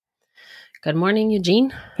Good morning,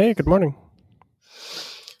 Eugene. Hey, good morning.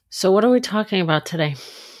 So, what are we talking about today?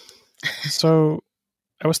 So,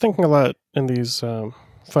 I was thinking a lot in these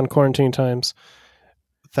fun quarantine times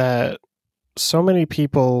that so many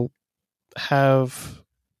people have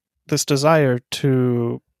this desire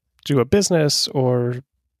to do a business or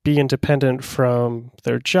be independent from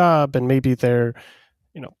their job, and maybe they're,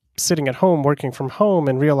 sitting at home working from home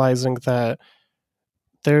and realizing that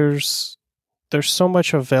there's there's so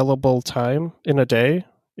much available time in a day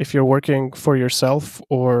if you're working for yourself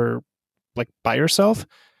or like by yourself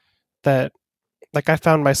that like I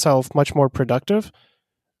found myself much more productive,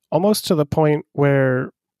 almost to the point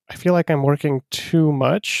where I feel like I'm working too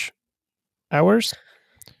much hours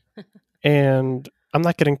and I'm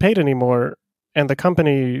not getting paid anymore. And the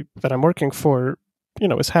company that I'm working for,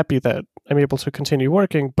 is happy that I'm able to continue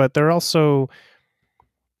working, but they're also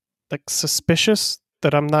like suspicious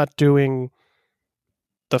that I'm not doing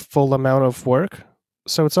the full amount of work.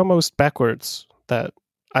 So it's almost backwards that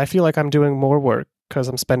I feel like I'm doing more work because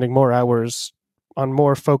I'm spending more hours on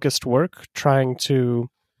more focused work trying to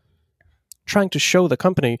show the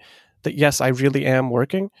company that yes, I really am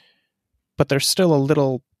working, but there's still a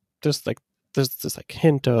little there's like there's this like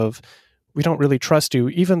hint of we don't really trust you,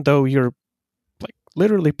 even though you're like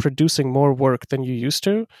literally producing more work than you used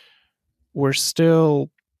to. We're still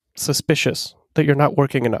suspicious that you're not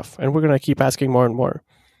working enough, and we're going to keep asking more and more.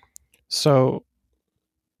 So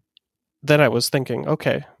then I was thinking,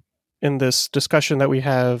 okay, in this discussion that we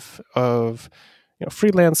have of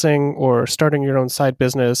freelancing or starting your own side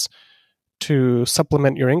business to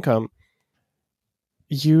supplement your income,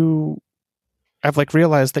 you I've like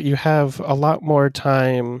realized that you have a lot more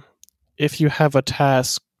time if you have a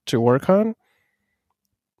task to work on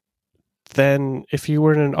than if you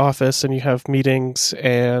were in an office and you have meetings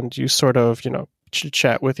and you sort of, chit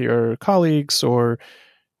chat with your colleagues or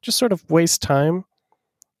just sort of waste time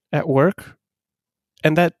at work.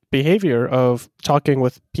 And that behavior of talking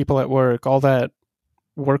with people at work, all that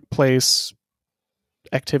workplace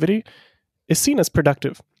activity is seen as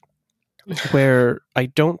productive, where I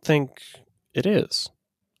don't think it is.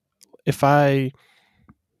 If I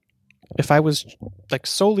if I was like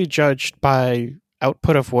solely judged by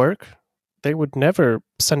output of work, they would never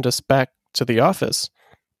send us back to the office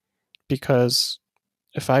because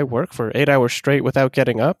if I work for 8 hours straight without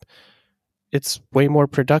getting up, it's way more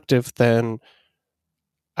productive than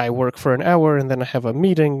I work for an hour and then I have a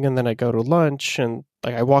meeting and then I go to lunch and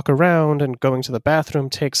like I walk around and going to the bathroom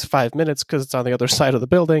takes 5 minutes because it's on the other side of the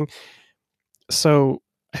building. So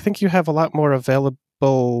I think you have a lot more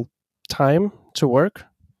available time to work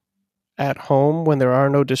at home when there are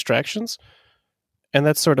no distractions. And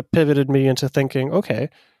that sort of pivoted me into thinking, okay,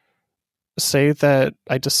 say that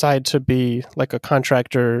I decide to be like a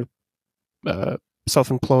contractor, uh,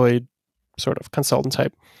 self-employed sort of consultant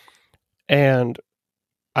type, and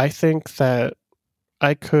I think that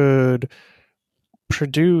I could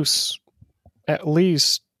produce at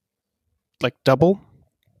least like double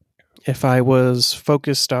if I was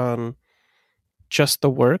focused on just the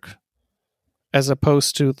work as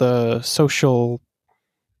opposed to the social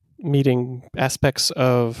meeting aspects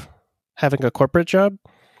of having a corporate job.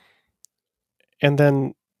 And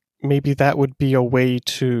then maybe that would be a way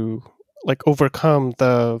to like overcome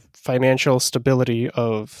the financial stability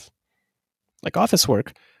of like office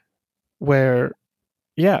work where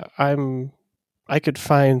yeah, I could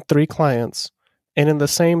find 3 clients and in the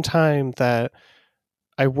same time that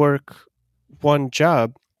I work one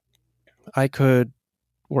job, I could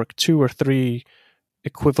work 2 or 3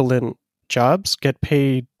 equivalent jobs, get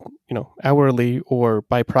paid, hourly or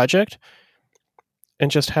by project and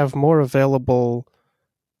just have more available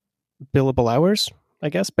billable hours, I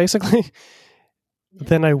guess basically Yeah.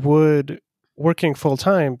 than I would working full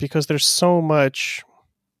time because there's so much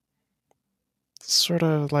sort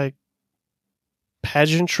of like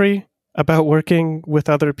pageantry about working with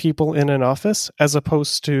other people in an office as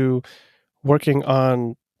opposed to working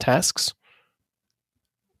on tasks.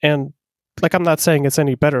 And like I'm not saying it's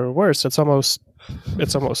any better or worse. It's almost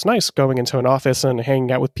nice going into an office and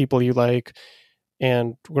hanging out with people you like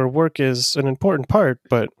and where work is an important part,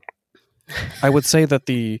 but I would say that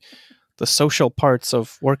the social parts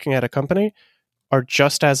of working at a company are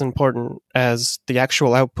just as important as the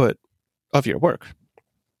actual output of your work.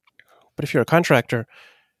 But if you're a contractor,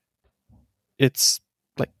 it's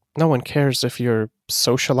like no one cares if you're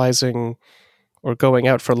socializing or going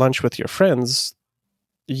out for lunch with your friends.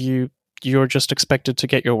 You're just expected to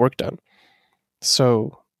get your work done.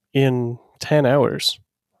 So in 10 hours,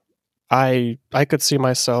 I could see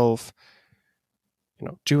myself,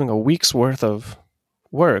 doing a week's worth of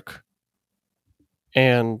work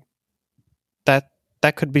and that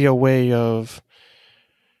that could be a way of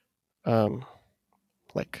um,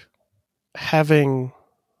 like having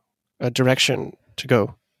a direction to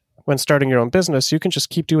go. When starting your own business, you can just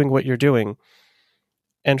keep doing what you're doing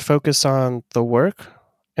and focus on the work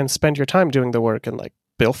and spend your time doing the work and like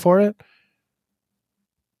bill for it.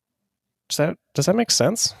 Does that make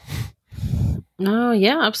sense? No,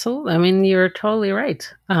 yeah, absolutely. I mean, you're totally right.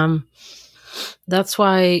 That's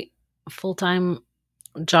why a full-time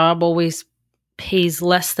job always pays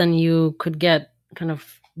less than you could get kind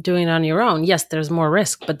of doing it on your own. Yes, there's more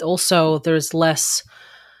risk, but also there's less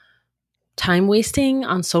time wasting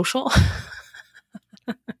on social.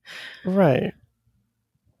 Right.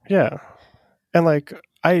 Yeah. And like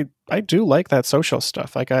I do like that social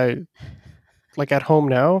stuff. Like at home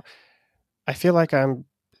now, I feel like I'm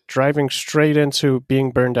driving straight into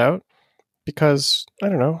being burned out because I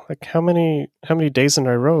don't know, like how many days in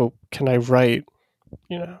a row can I write,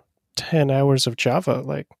 you know, 10 hours of Java?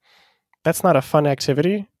 Like that's not a fun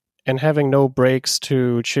activity, and having no breaks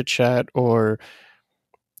to chit chat or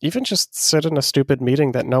even just sit in a stupid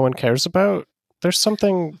meeting that no one cares about, there's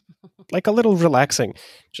something like a little relaxing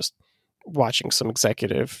just watching some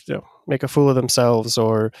executive, make a fool of themselves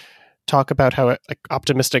or talk about how like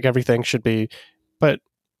optimistic everything should be. But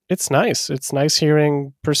it's nice. It's nice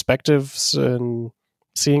hearing perspectives and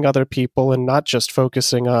seeing other people and not just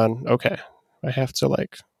focusing on, okay, I have to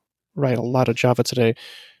like write a lot of Java today.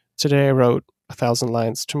 Today I wrote 1,000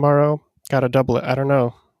 lines. Tomorrow, gotta double it. I don't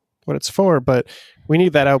know what it's for, but we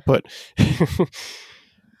need that output.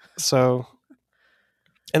 So,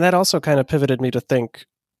 and that also kind of pivoted me to think,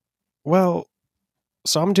 well,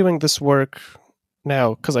 so I'm doing this work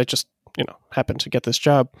now because I just, happen to get this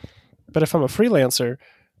job. But if I'm a freelancer,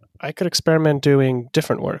 I could experiment doing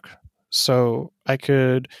different work. So I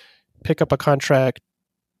could pick up a contract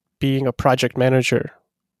being a project manager,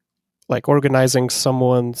 like organizing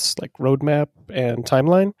someone's like roadmap and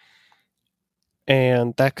timeline.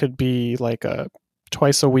 And that could be like a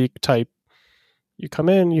twice a week type. You come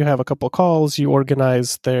in, you have a couple calls, you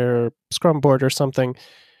organize their Scrum board or something,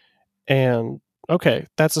 and okay,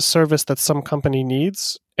 that's a service that some company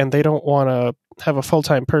needs, and they don't want to have a full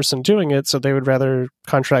time person doing it, so they would rather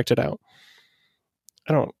contract it out.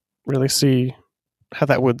 I don't really see how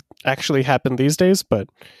that would actually happen these days, but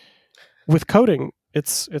with coding,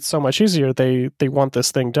 it's so much easier. They want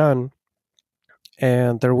this thing done,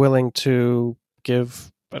 and they're willing to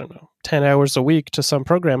give, I don't know, 10 hours a week to some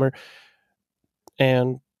programmer,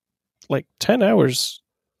 and like 10 hours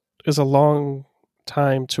is a long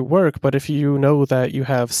time to work. But if you know that you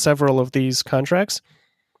have several of these contracts,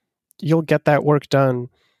 you'll get that work done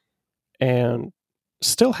and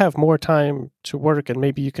still have more time to work, and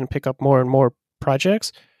maybe you can pick up more and more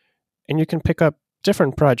projects, and you can pick up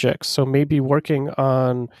different projects. So maybe working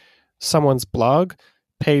on someone's blog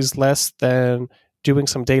pays less than doing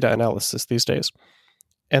some data analysis these days.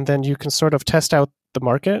 And then you can sort of test out the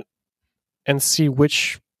market and see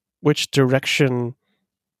which direction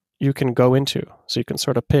you can go into. So you can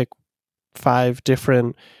sort of pick 5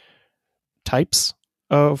 different types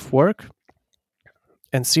of work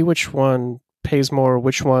and see which one pays more,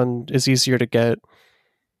 which one is easier to get,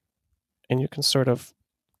 and you can sort of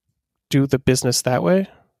do the business that way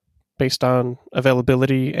based on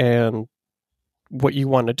availability and what you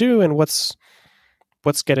want to do and what's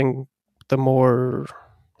getting the more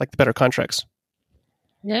like the better contracts.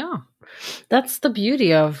 Yeah. That's the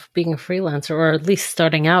beauty of being a freelancer, or at least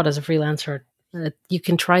starting out as a freelancer. You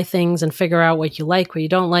can try things and figure out what you like, what you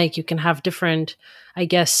don't like. You can have different, I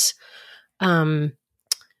guess,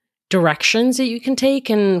 directions that you can take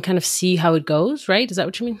and kind of see how it goes, right? Is that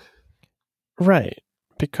what you mean? Right.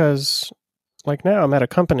 Because like now I'm at a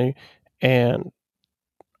company and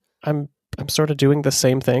I'm sort of doing the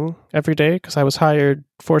same thing every day because I was hired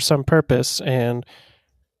for some purpose, and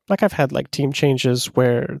like I've had like team changes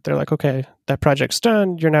where they're like, okay, that project's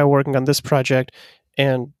done, you're now working on this project,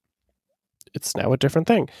 and it's now a different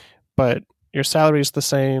thing. But your salary is the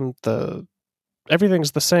same,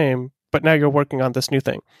 everything's the same, but now you're working on this new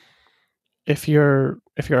thing. If you're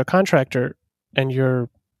a contractor and you're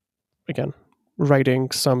again writing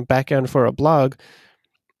some backend for a blog,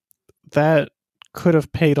 that could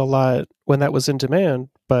have paid a lot when that was in demand,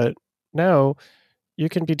 but now you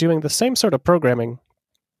can be doing the same sort of programming,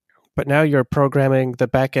 but now you're programming the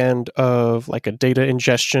back end of like a data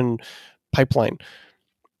ingestion pipeline.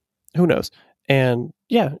 Who knows? And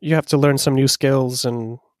yeah, you have to learn some new skills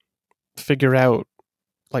and figure out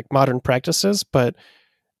like modern practices, but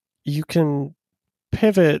you can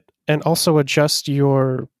pivot and also adjust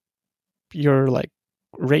your like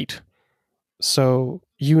rate. So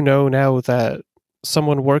you know now that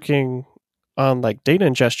someone working on like data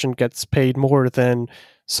ingestion gets paid more than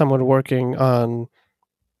someone working on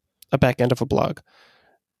a back end of a blog.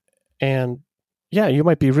 And yeah, you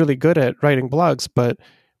might be really good at writing blogs, but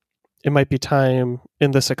it might be time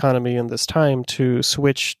in this economy in this time to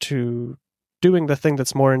switch to doing the thing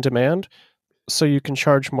that's more in demand so you can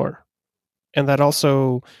charge more. And that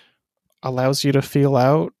also allows you to feel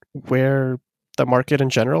out where the market in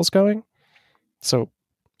general is going. So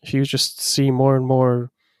if you just see more and more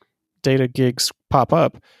data gigs pop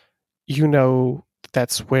up, you know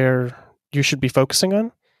that's where you should be focusing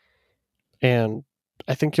on. And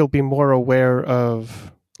I think you'll be more aware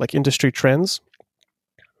of like industry trends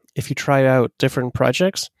if you try out different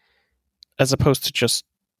projects as opposed to just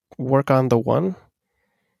work on the one.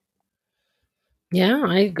 Yeah,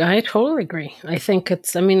 I totally agree. I think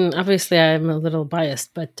it's. I mean, obviously, I'm a little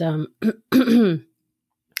biased, but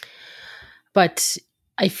but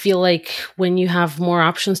I feel like when you have more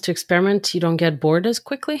options to experiment, you don't get bored as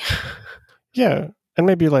quickly. Yeah. And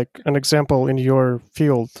maybe like an example in your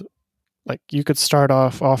field, like you could start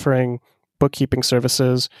off offering bookkeeping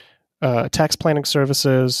services, tax planning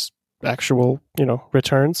services, actual,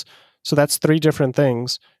 returns. So that's three different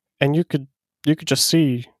things. And you could just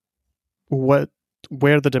see where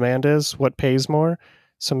the demand is, what pays more.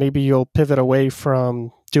 So maybe you'll pivot away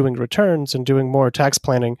from doing returns and doing more tax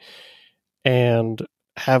planning and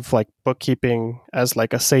have like bookkeeping as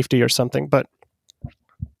like a safety or something. But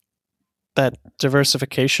that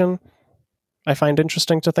diversification I find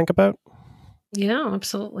interesting to think about. Yeah,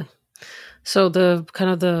 absolutely. So the kind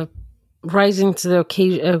of the rising to the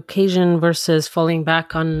occasion versus falling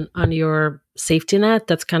back on your safety net.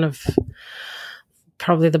 That's kind of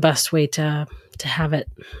probably the best way to have it.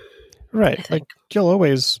 Right. I Like think. you'll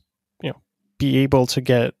always, be able to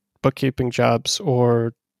get bookkeeping jobs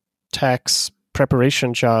or tax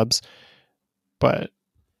preparation jobs, but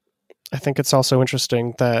I think it's also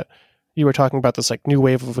interesting that you were talking about this like new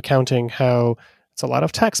wave of accounting, how it's a lot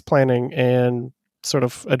of tax planning and sort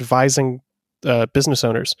of advising business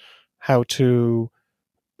owners how to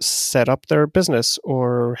set up their business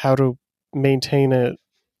or how to maintain it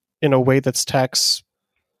in a way that's tax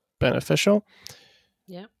beneficial.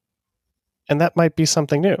 Yeah. And that might be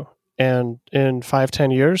something new. And in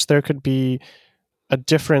 5-10 years, there could be a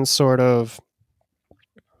different sort of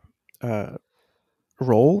uh,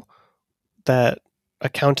 role that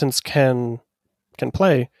accountants can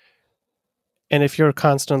play. And if you're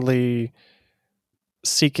constantly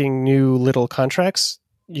seeking new little contracts,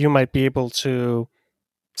 you might be able to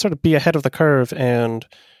sort of be ahead of the curve and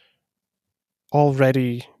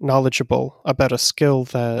already knowledgeable about a skill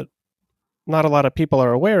that not a lot of people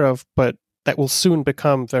are aware of, but that will soon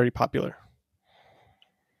become very popular.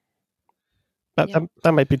 That, Yeah. that,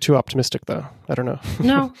 that might be too optimistic, though. I don't know.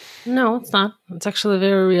 No, no, it's not. It's actually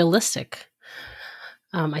very realistic.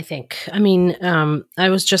 I think. I mean, I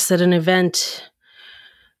was just at an event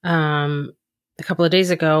um, a couple of days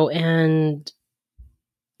ago, and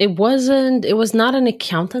it wasn't. It was not an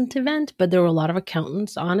accountant event, but there were a lot of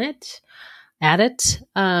accountants on it, at it,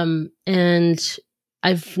 and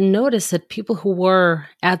I've noticed that people who were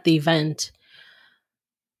at the event,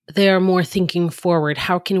 they are more thinking forward.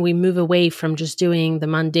 How can we move away from just doing the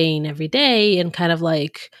mundane every day and kind of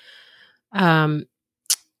like um,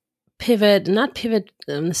 pivot, not pivot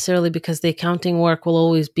necessarily because the accounting work will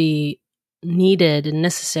always be needed and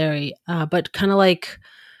necessary, but kind of like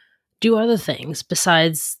do other things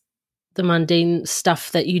besides the mundane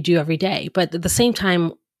stuff that you do every day. But at the same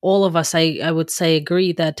time, all of us, I would say,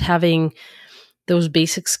 agree that having those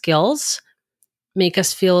basic skills make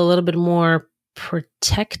us feel a little bit more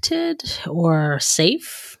protected or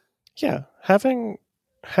safe. Yeah, having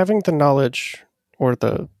the knowledge or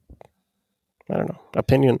the, I don't know,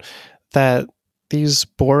 opinion that these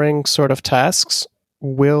boring sort of tasks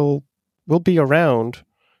will be around,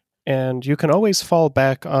 and you can always fall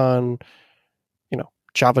back on,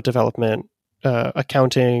 Java development,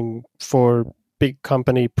 accounting for big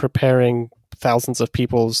company preparing thousands of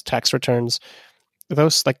people's tax returns.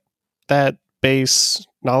 Those like that base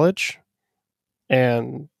knowledge,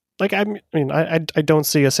 and like I don't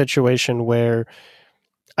see a situation where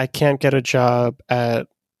I can't get a job at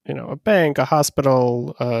a bank, a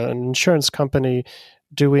hospital, an insurance company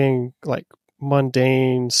doing like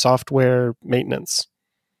mundane software maintenance,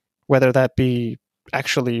 whether that be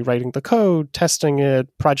actually writing the code, testing it,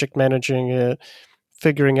 project managing it,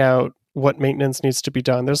 figuring out what maintenance needs to be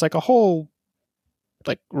done. There's like a whole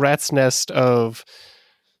like rat's nest of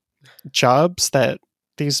jobs that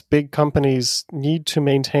these big companies need to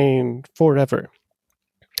maintain forever.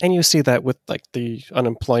 And you see that with like the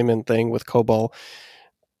unemployment thing with COBOL.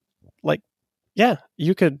 Like yeah,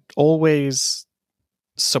 you could always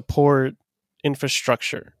support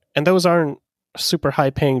infrastructure. And those aren't super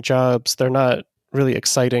high paying jobs. They're not really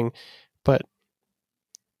exciting, but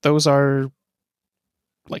those are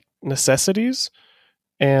like necessities.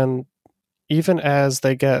 And even as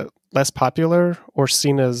they get less popular or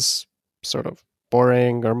seen as sort of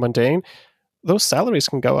boring or mundane, those salaries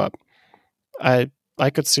can go up. I I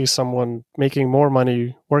could see someone making more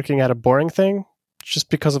money working at a boring thing just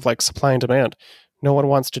because of like supply and demand. No one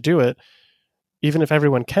wants to do it. Even if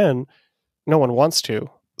everyone can, no one wants to.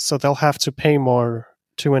 So they'll have to pay more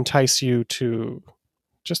to entice you to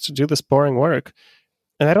just to do this boring work.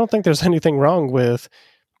 And I don't think there's anything wrong with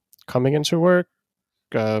coming into work,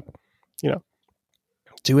 uh, you know,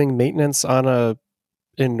 doing maintenance on a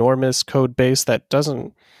enormous code base that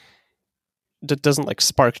doesn't like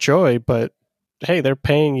spark joy, but hey, they're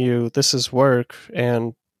paying you, this is work,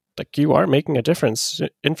 and like you are making a difference.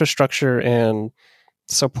 Infrastructure and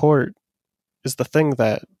support is the thing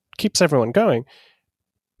that keeps everyone going.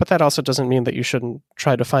 But that also doesn't mean that you shouldn't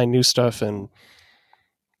try to find new stuff and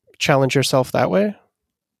challenge yourself that way.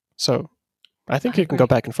 So I think I you can go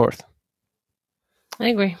agree. back and forth. I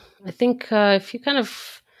agree. I think if you kind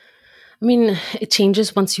of, I mean, it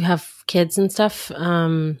changes once you have kids and stuff,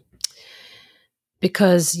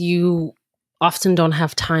 because you often don't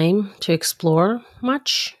have time to explore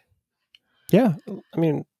much. Yeah. I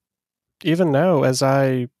mean, even now,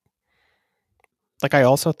 I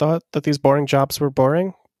also thought that these boring jobs were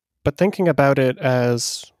boring, but thinking about it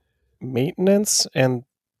as maintenance, and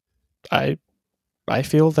I I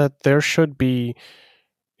feel that there should be,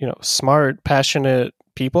 smart, passionate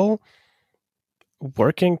people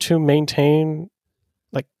working to maintain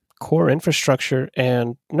like core infrastructure.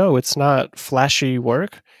 And no, it's not flashy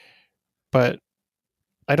work, but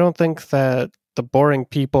I don't think that the boring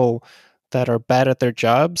people that are bad at their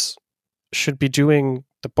jobs should be doing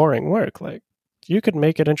the boring work. Like, you could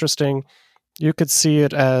make it interesting, you could see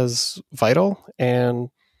it as vital, and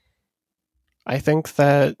I think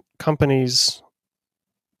that companies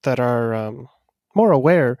that are more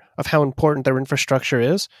aware of how important their infrastructure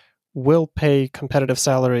is will pay competitive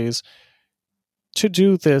salaries to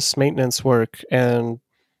do this maintenance work. And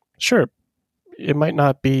sure, it might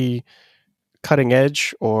not be cutting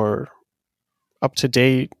edge or up to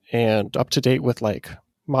date with like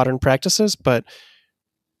modern practices, but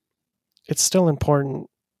it's still important.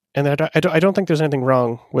 And I don't think there's anything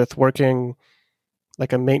wrong with working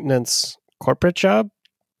like a maintenance corporate job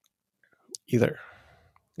either.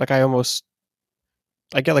 Like I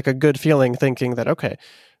get like a good feeling thinking that, okay,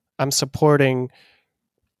 I'm supporting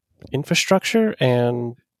infrastructure,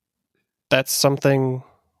 and that's something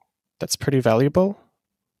that's pretty valuable.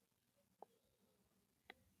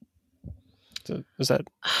 So is that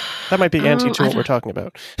might be anti to I what we're don't. talking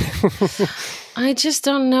about? I just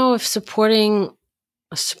don't know if supporting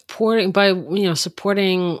by supporting kind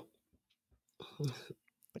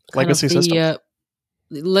of Legacy the systems.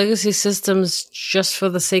 legacy systems just for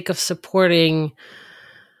the sake of supporting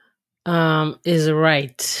is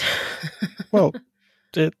right. Well,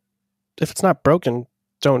 it, if it's not broken,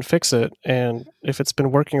 don't fix it. And if it's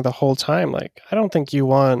been working the whole time, like, I don't think you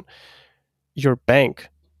want your bank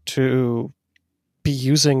to be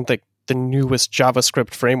using the newest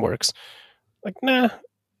JavaScript frameworks. Like, nah,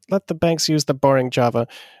 let the banks use the boring Java,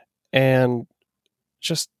 and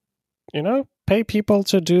just, pay people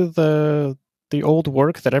to do the old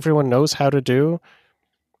work that everyone knows how to do.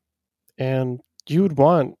 And you'd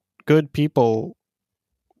want good people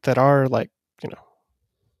that are like, you know,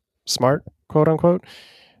 smart, quote unquote,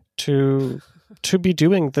 to be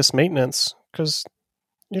doing this maintenance, because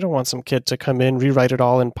you don't want some kid to come in, rewrite it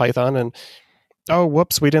all in Python, and oh,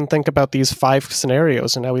 whoops, we didn't think about these 5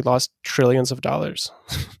 scenarios, and now we lost trillions of dollars.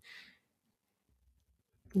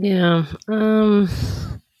 Yeah.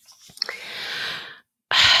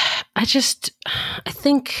 I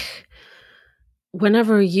think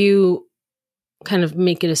whenever you kind of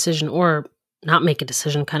make a decision or not make a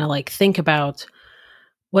decision, kind of like think about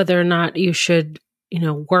whether or not you should,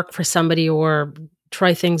 work for somebody or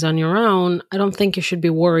try things on your own, I don't think you should be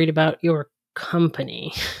worried about your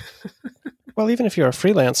company. Well, even if you're a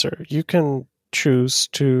freelancer, you can choose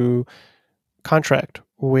to contract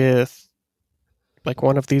with like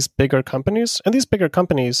one of these bigger companies. And these bigger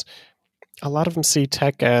companies, a lot of them see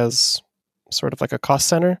tech as sort of like a cost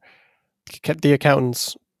center. The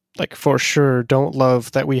accountants, like, for sure don't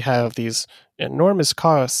love that we have these enormous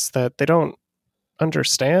costs that they don't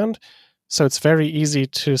understand. So it's very easy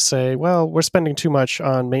to say, well, we're spending too much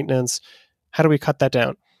on maintenance. How do we cut that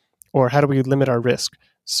down? Or how do we limit our risk?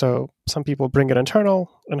 So some people bring it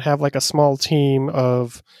internal and have like a small team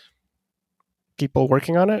of people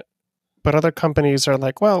working on it. But other companies are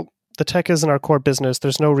like, well, the tech isn't our core business.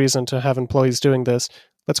 There's no reason to have employees doing this.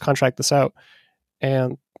 Let's contract this out.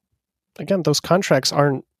 And again, those contracts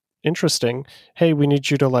aren't interesting. Hey, we need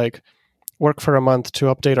you to like work for a month to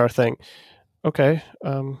update our thing. Okay,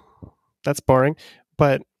 that's boring.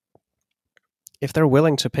 But if they're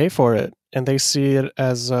willing to pay for it and they see it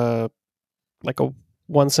as like a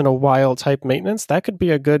once in a while type maintenance, that could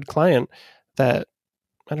be a good client that,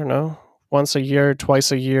 I don't know, once a year,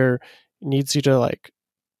 twice a year needs you to like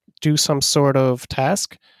do some sort of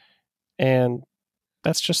task. And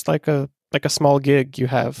that's just like a small gig you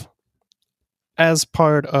have as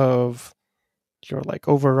part of your like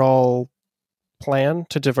overall plan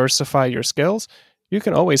to diversify your skills. You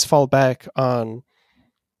can always fall back on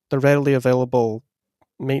the readily available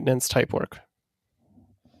maintenance type work.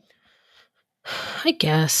 I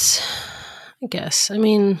guess. I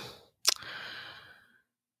mean,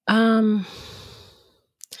 I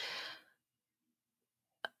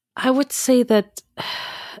would say that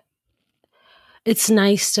it's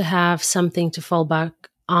nice to have something to fall back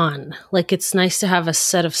on. Like, it's nice to have a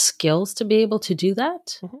set of skills to be able to do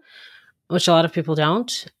that, which a lot of people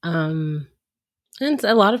don't. And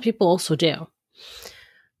a lot of people also do.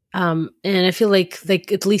 And I feel like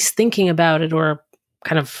at least thinking about it or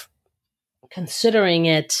kind of considering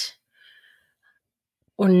it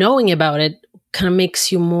or knowing about it kind of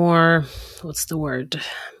makes you more, what's the word,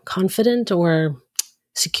 confident or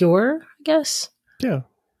secure, I guess. Yeah.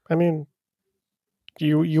 I mean,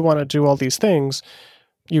 you want to do all these things,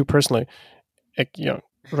 you personally,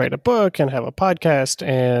 write a book and have a podcast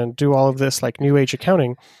and do all of this like new age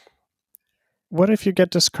accounting. What if you get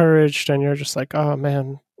discouraged and you're just like, oh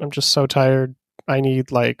man, I'm just so tired. I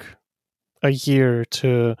need like a year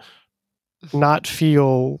to not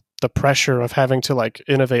feel the pressure of having to like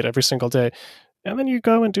innovate every single day. And then you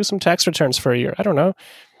go and do some tax returns for a year. I don't know.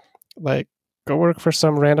 Like, go work for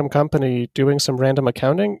some random company doing some random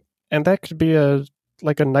accounting. And that could be a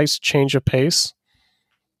nice change of pace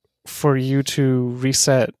for you to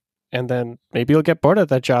reset. And then maybe you'll get bored of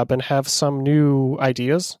that job and have some new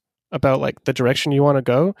ideas about like the direction you want to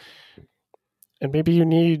go. And maybe you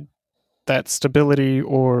need that stability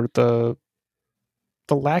or the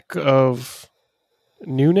lack of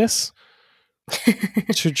newness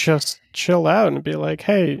to just chill out and be like,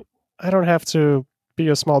 hey, I don't have to be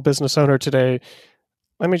a small business owner today.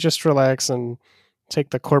 Let me just relax and take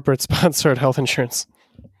the corporate sponsored health insurance.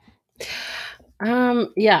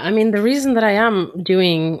 Yeah, I mean, the reason that I am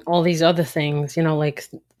doing all these other things, like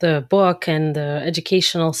the book and the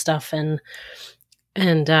educational stuff and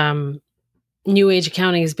new age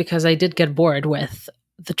accounting is because I did get bored with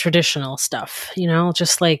the traditional stuff,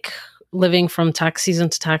 just like living from tax season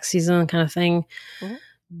to tax season kind of thing,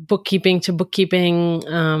 bookkeeping to bookkeeping.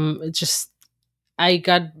 I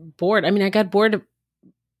got bored. I mean, I got bored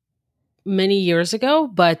many years ago,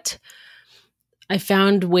 but I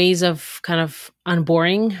found ways of kind of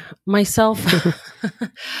unboring myself.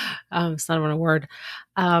 It's not even a word.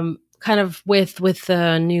 Kind of with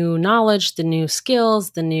the new knowledge, the new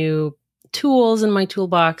skills, the new tools in my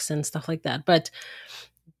toolbox and stuff like that. But,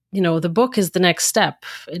 the book is the next step.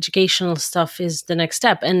 Educational stuff is the next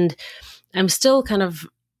step. And I'm still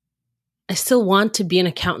I still want to be an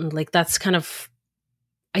accountant. Like, that's kind of,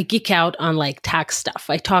 I geek out on like tax stuff.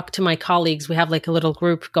 I talk to my colleagues. We have like a little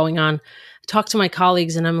group going on. I talk to my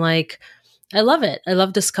colleagues and I'm like, I love it. I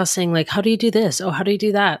love discussing like, how do you do this? Oh, how do you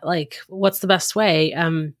do that? Like, what's the best way?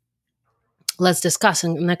 Let's discuss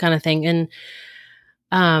and that kind of thing. And,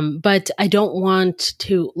 but I don't want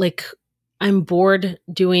to like, I'm bored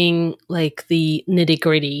doing like the nitty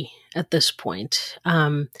gritty at this point.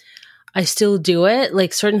 I still do it.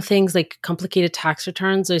 Like certain things like complicated tax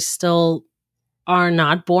returns are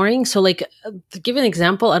not boring. So like to give an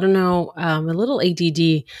example, I don't know, a little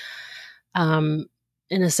ADD,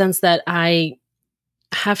 in a sense that I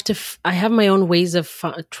have my own ways of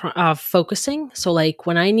focusing. So like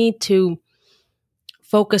when I need to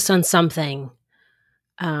focus on something,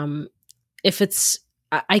 if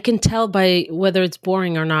I can tell by whether it's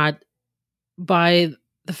boring or not by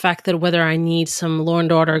the fact that whether I need some Law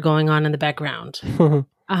and Order going on in the background.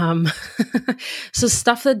 So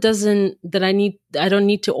stuff that I don't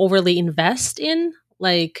need to overly invest in,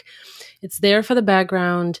 like it's there for the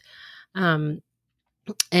background. And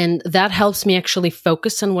that helps me actually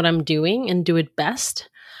focus on what I'm doing and do it best.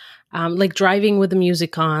 Like driving with the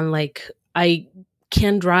music on, like I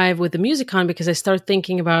can drive with the music on because I start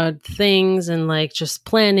thinking about things and like just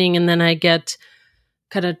planning. And then I get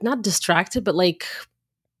kind of not distracted, but like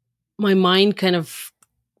my mind kind of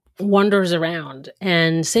wanders around.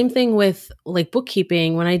 And same thing with like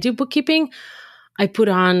bookkeeping. When I do bookkeeping, I put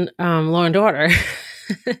on Law and Order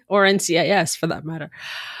or NCIS for that matter.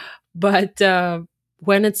 But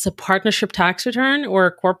when it's a partnership tax return or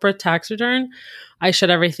a corporate tax return, I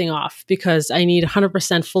shut everything off because I need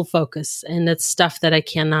 100% full focus. And it's stuff that I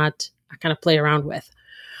cannot kind of play around with.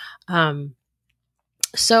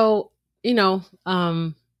 So, you know,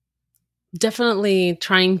 definitely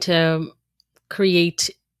trying to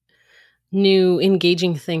create new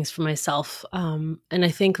engaging things for myself. And I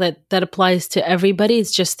think that applies to everybody.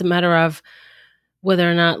 It's just a matter of whether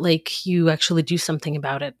or not like you actually do something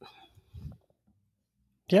about it.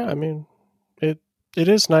 Yeah, I mean, it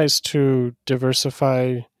is nice to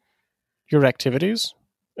diversify your activities,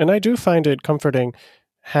 and I do find it comforting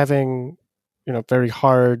having, very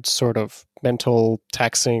hard sort of mental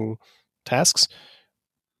taxing tasks.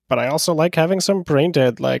 But I also like having some brain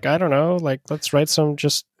dead, like, I don't know, like, let's write some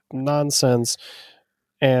just nonsense,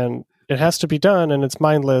 and it has to be done, and it's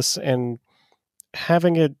mindless, and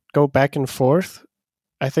having it go back and forth,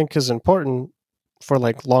 I think, is important for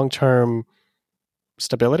like long-term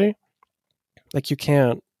stability. Like, you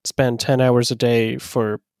can't spend 10 hours a day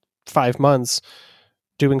for 5 months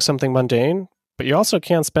doing something mundane, but you also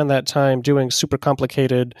can't spend that time doing super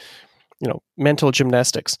complicated, mental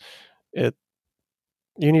gymnastics. You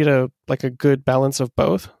need a good balance of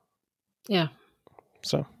both. Yeah.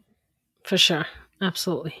 So for sure.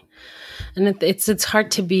 Absolutely. And it's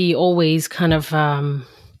hard to be always kind of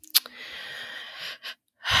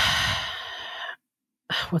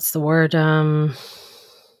what's the word?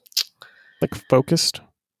 Like focused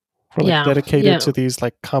or like dedicated to these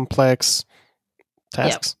like complex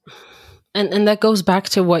tasks. Yeah. And that goes back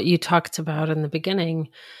to what you talked about in the beginning.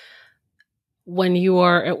 When you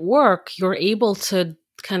are at work, you're able to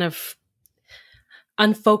kind of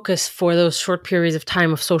unfocus for those short periods of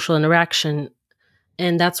time of social interaction.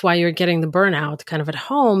 And that's why you're getting the burnout kind of at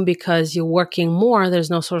home, because you're working more. There's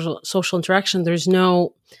no social interaction. There's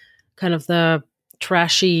no kind of the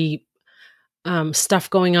trashy stuff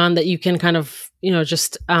going on that you can kind of,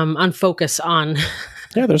 just unfocus on.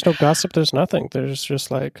 Yeah, there's no gossip. There's nothing. There's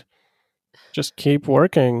just keep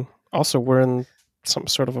working. Also, we're in some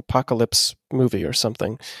sort of apocalypse movie or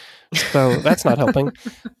something. So that's not helping.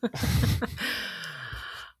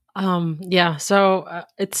 Yeah, so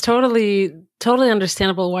it's totally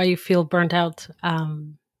understandable why you feel burnt out,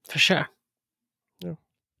 for sure. Yeah.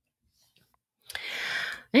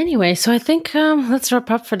 Anyway, so I think let's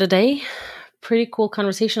wrap up for today. Pretty cool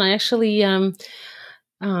conversation. I actually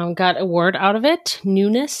got a word out of it: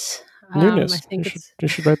 newness. Newness. I think you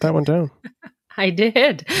should write that one down. I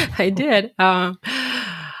did.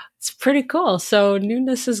 It's pretty cool. So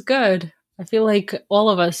newness is good. I feel like all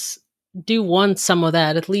of us do want some of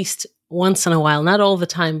that, at least once in a while. Not all the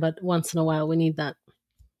time, but once in a while we need that.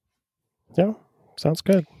 Yeah, sounds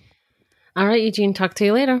good. All right, Eugene, talk to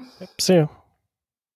you later. Yep, see you.